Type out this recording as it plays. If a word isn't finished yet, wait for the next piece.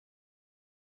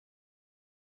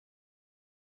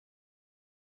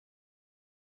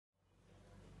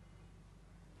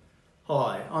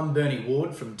Hi, I'm Bernie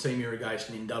Ward from Team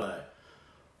Irrigation in Dubbo.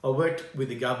 I worked with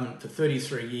the government for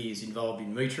 33 years involved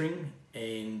in metering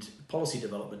and policy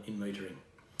development in metering.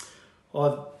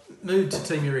 I've moved to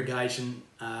Team Irrigation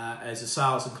as a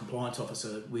sales and compliance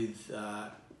officer with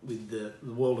the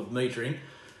world of metering.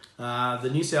 The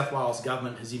New South Wales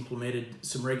government has implemented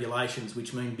some regulations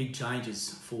which mean big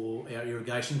changes for our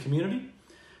irrigation community.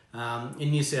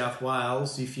 In New South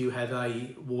Wales, if you have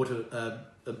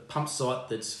a pump site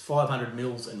that's 500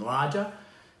 mils and larger,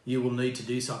 you will need to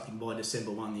do something by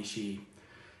December 1 this year.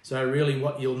 So really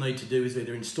what you'll need to do is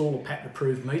either install a patent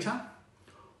approved meter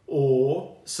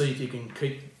or see if you can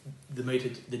keep the meter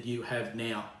that you have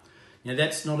now. Now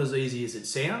that's not as easy as it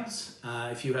sounds.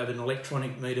 If you have an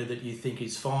electronic meter that you think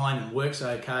is fine and works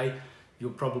okay,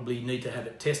 you'll probably need to have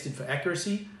it tested for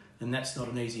accuracy, and that's not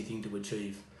an easy thing to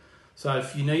achieve. So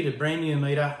if you need a brand new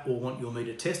meter or want your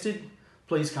meter tested,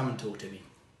 please come and talk to me.